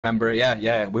Remember? Yeah,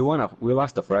 yeah. We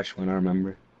lost the fresh one. I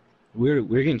remember. We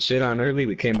were getting shit on early.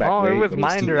 We came back Oh, it late, was but it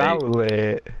was too Minder late.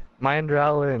 Outlet. Minder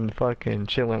Outlet and fucking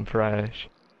Chillin' Fresh.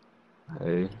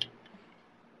 Hey.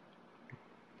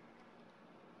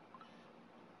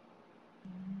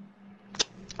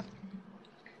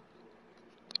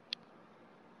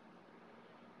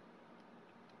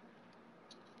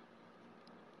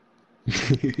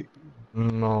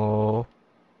 No.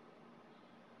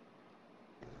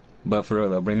 But for real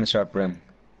though, bring the sharp rim.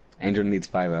 Angel needs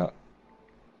 5 out.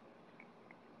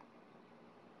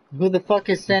 Who the fuck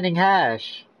is sending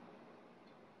hash?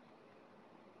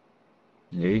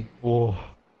 Hey. Whoa.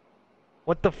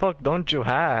 What the fuck don't you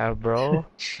have, bro?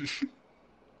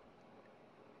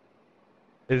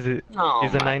 Is it, Oh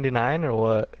he's a my. 99 or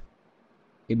what?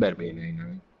 He better be an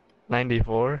 89.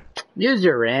 94? Use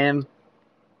your RAM.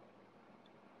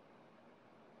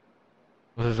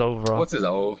 Was his overall? What's his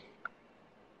old?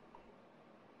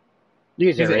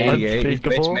 Use He's your an RAM. 88. He's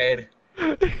bitch Unspeakable? made.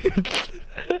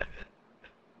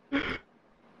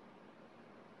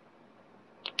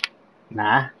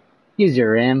 Nah. Use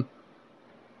your RAM.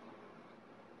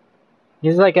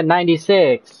 He's like a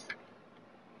 96.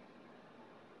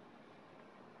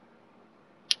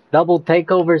 Double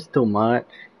takeover's too much.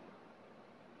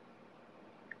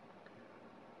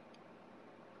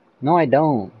 No, I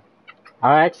don't.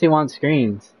 I actually want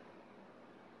screens.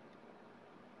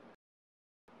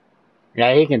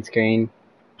 Yeah, he can screen.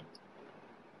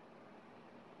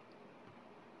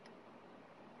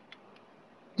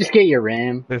 Just get your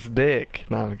RAM. This dick.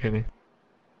 No, I'm kidding.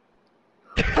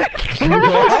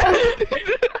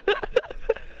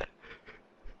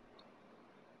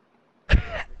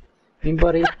 Mi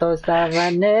burrito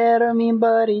savanero, mi Dude,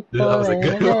 that burrito was a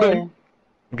good bebé. one.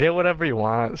 Get whatever you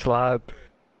want, Slot.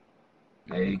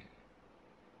 Hey.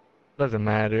 Doesn't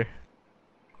matter.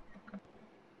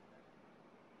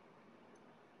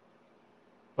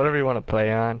 Whatever you want to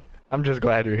play on. I'm just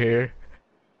glad you're here.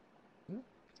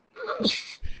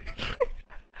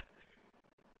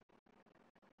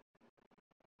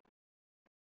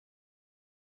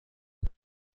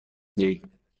 Yeah.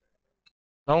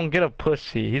 Don't get a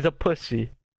pussy. He's a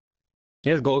pussy. He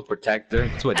has gold protector.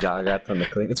 That's what Ja got from the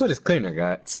clean. That's what his cleaner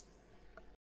got.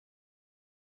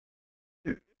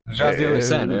 Ja's the other Uh,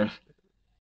 center.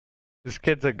 this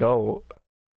kid's a goat.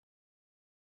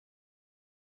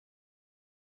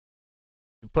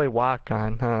 You play walk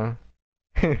on, huh?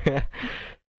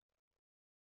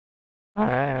 Alright,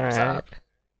 alright. Stop.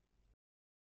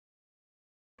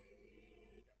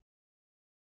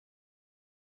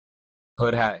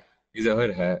 Hood hat. He's a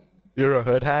hood hat. You're a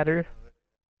hood hatter?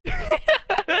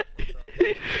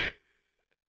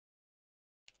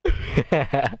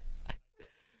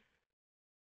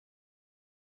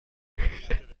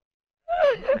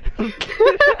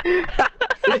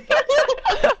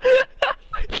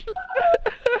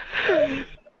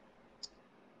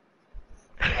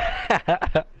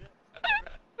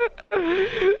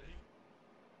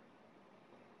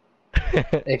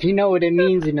 If you know what it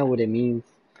means, you know what it means.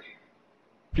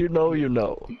 You know, you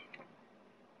know.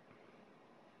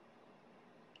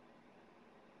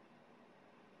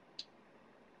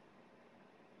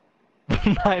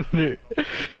 Minder.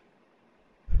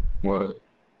 What?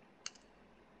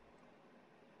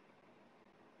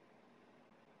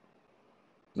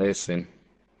 Listen.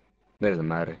 Doesn't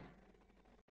matter.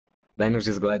 Daniel's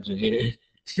just glad you're here.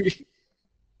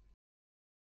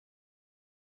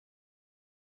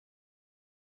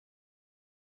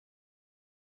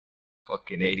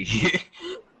 Fucking idiot.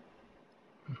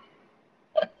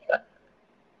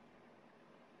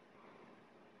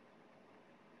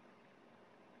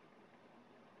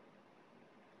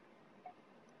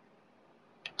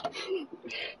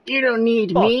 You don't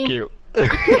need Fuck me. you.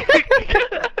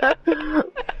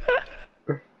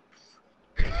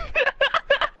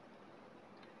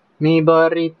 Mi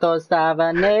burrito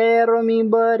sabanero, mi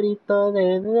burrito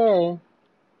bebé.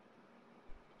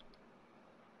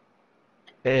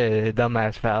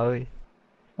 Dumbass Valley.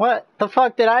 What the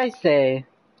fuck did I say?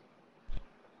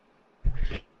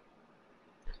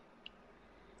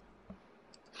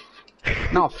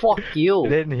 No, fuck you.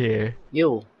 Get in here.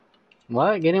 You.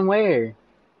 What? Get in where?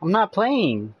 I'm not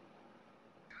playing.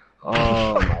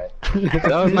 Oh my.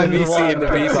 That was my You just VC in the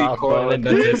wanna piss VC off, Cortland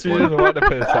bud. does this You one. just want to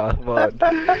piss off, bud.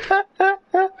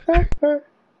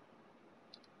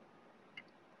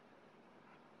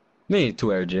 Me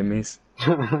two Air Jimmies.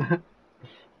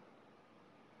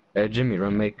 Air Jimmy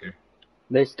run maker.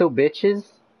 There's two bitches?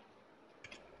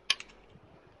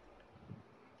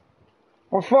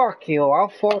 Oh, fuck you. I'll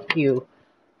fuck you.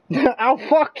 I'll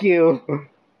fuck you.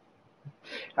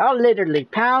 I'll literally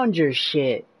pound your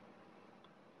shit.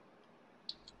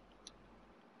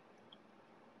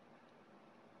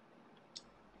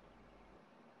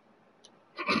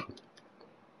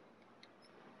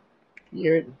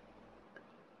 You're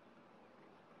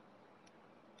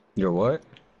You're what?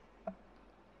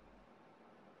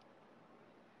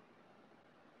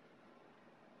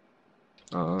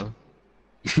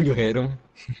 You hit him?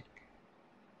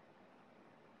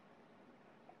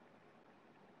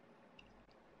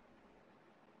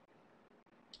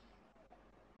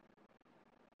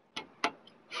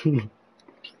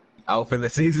 Out for the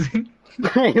season?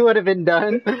 he would have been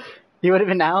done. He would have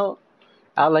been out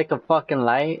like a fucking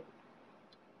light.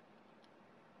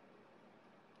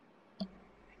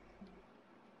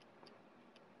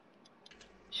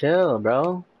 Chill,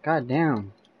 bro. God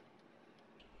damn.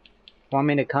 Want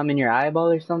me to come in your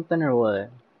eyeball or something or what?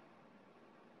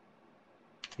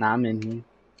 Nah, I'm in here.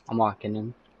 I'm walking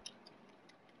in.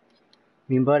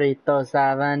 Mi burrito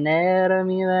sabanero,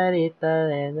 mi burrito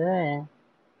de.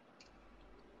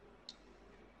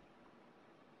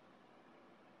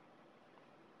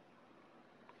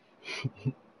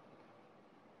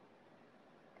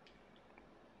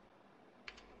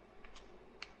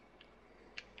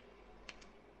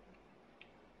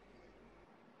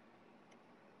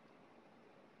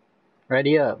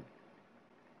 Ready up.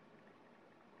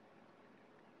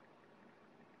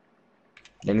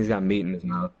 Then he's got meat in his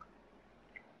mouth.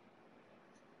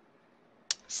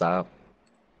 Stop.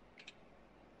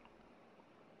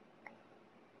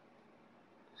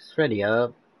 Just ready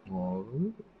up. Whoa.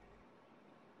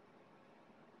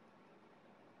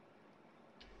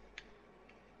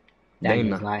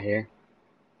 Daniel's Dana. not here.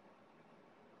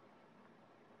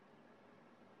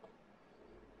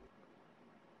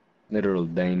 Literal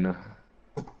Dana.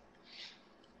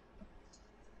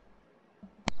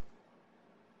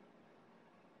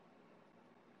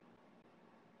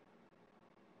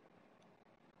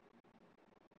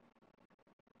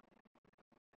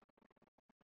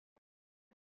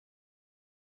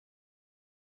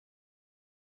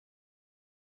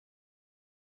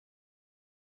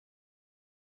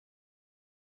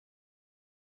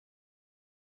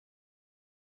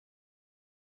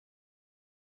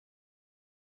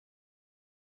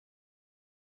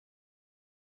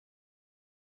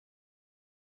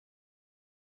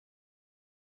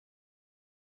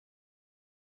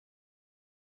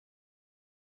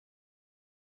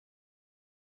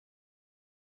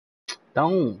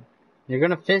 Don't. You're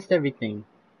gonna fist everything.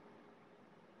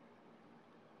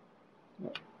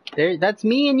 There. That's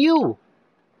me and you.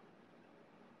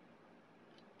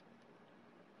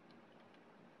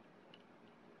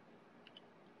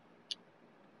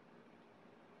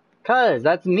 Cuz,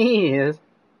 that's me.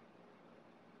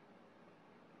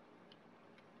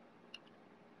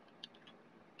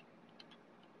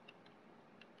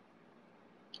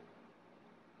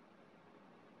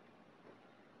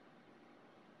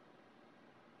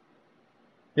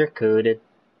 You're coded.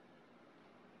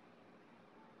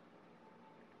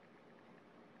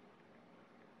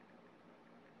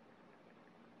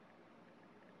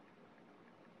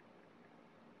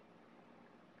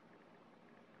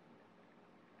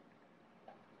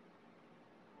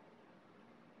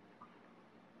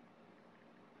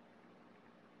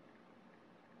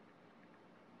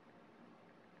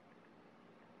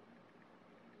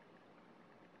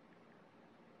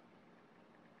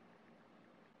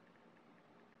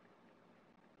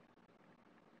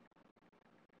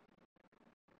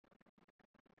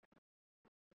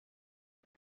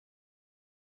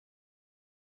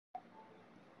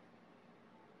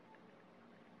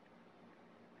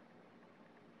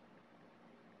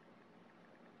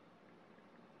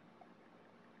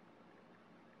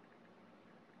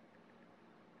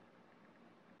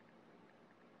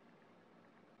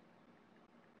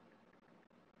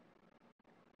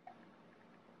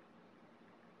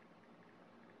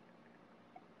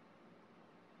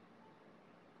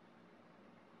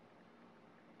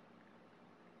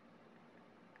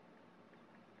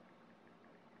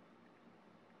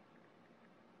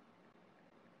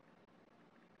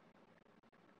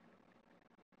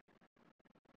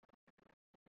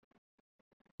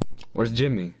 Where's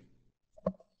Jimmy?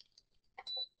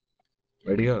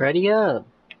 Ready up. Ready up.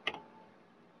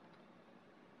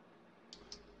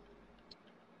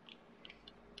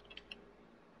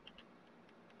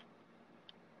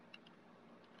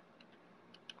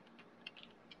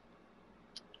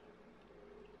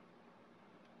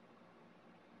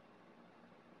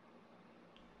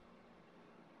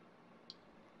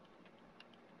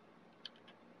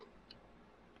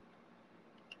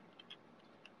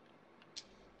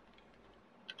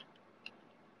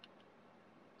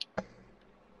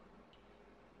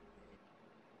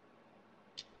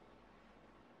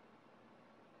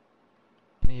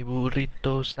 Mi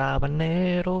burrito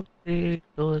sabanero,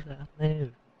 burrito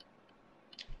sabanero.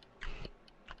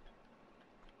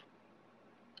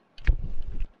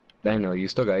 Daniel, you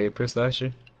still got April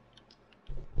Slasher?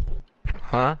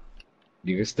 Huh?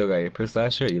 You still got April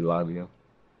Slasher or you lobby him?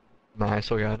 Nah, I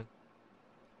still got it.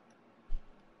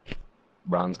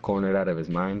 Bron's cornered out of his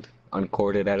mind.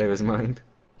 Uncorded out of his mind.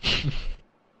 Pat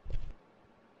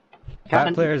Kind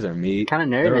of, players are meat. kind of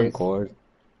They're nervous. uncored.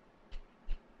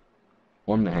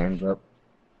 Warm the hands up.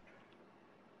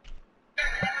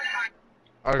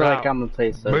 I I feel like got I'm gonna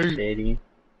play so meat. shady.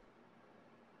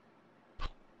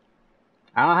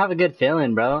 I don't have a good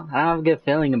feeling, bro. I don't have a good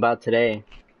feeling about today.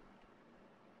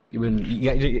 You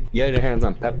got your hands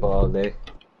on Peppa all day.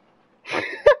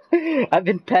 I've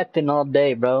been pepping all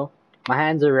day, bro. My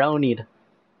hands are ronied.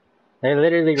 They're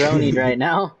literally ronied right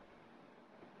now.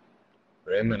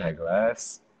 Rim and a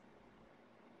glass.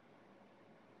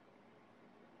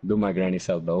 Do my granny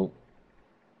sell dope?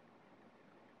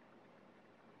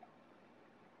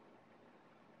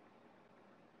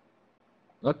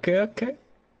 Okay, okay.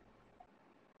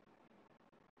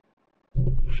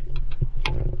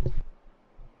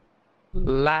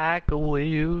 Like a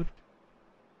weird.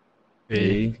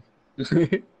 Hey.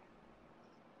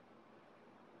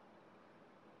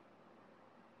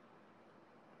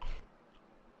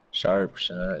 Sharp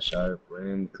shot, sharp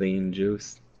rim, clean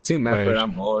juice. Team effort, Wait,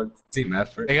 I'm bored. Team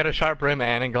effort. they got a sharp rim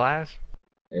and a glass?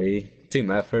 Hey,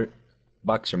 team effort.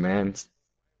 Box your mans.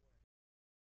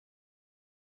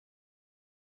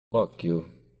 Fuck you.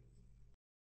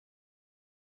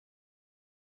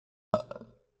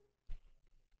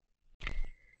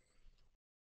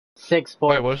 6'4"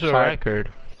 Wait, what's the sharp. record?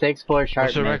 6'4" What's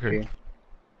sharp the maker. record?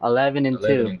 11 and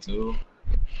 11 2. and 2.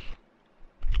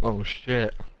 Oh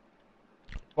shit.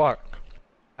 Fuck.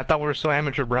 I thought we were still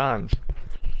amateur bronze.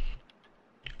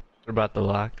 What about the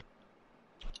lock?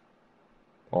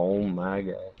 Oh my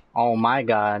god. Oh my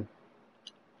god.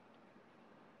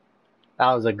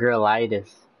 That was a grillitis.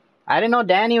 I didn't know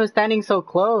Danny was standing so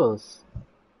close.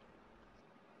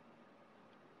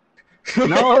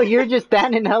 No, you're just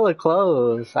standing hella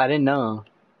close. I didn't know.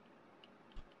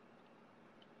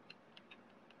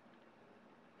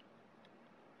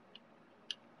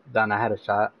 Done, I had a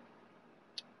shot.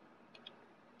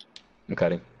 I'm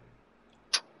cutting.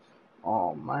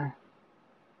 Oh my.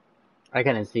 I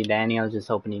couldn't see Danny, I was just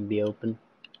hoping he'd be open.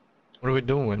 What are we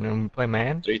doing? We play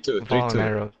man? 3-2, I'm following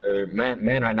 3-2. arrows.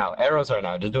 Man right now. Arrows right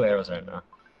now. Just do arrows right now.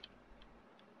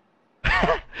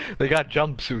 They got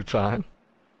jumpsuits on.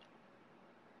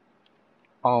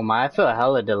 Oh my, I feel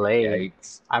hella delayed.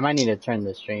 Yikes. I might need to turn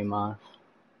the stream off.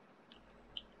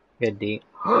 Good deep.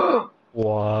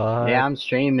 What? Yeah, I'm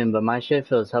streaming, but my shit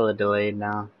feels hella delayed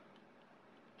now.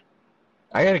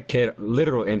 I got a kid,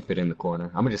 literal infant in the corner.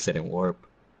 I'm gonna just sit in warp.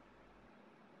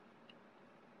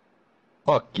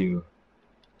 Fuck you.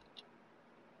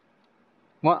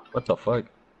 What? What the fuck?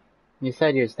 You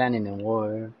said you're standing in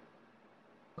war.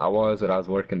 I was, but I was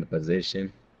working the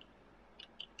position.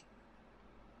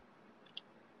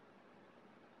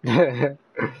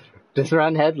 Just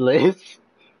run headless.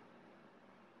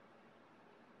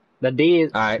 The D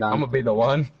is Alright, I'm done. gonna be the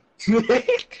one.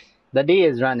 The D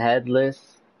is run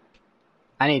headless.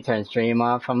 I need to turn stream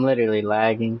off. I'm literally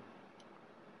lagging.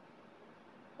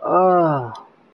 Oh.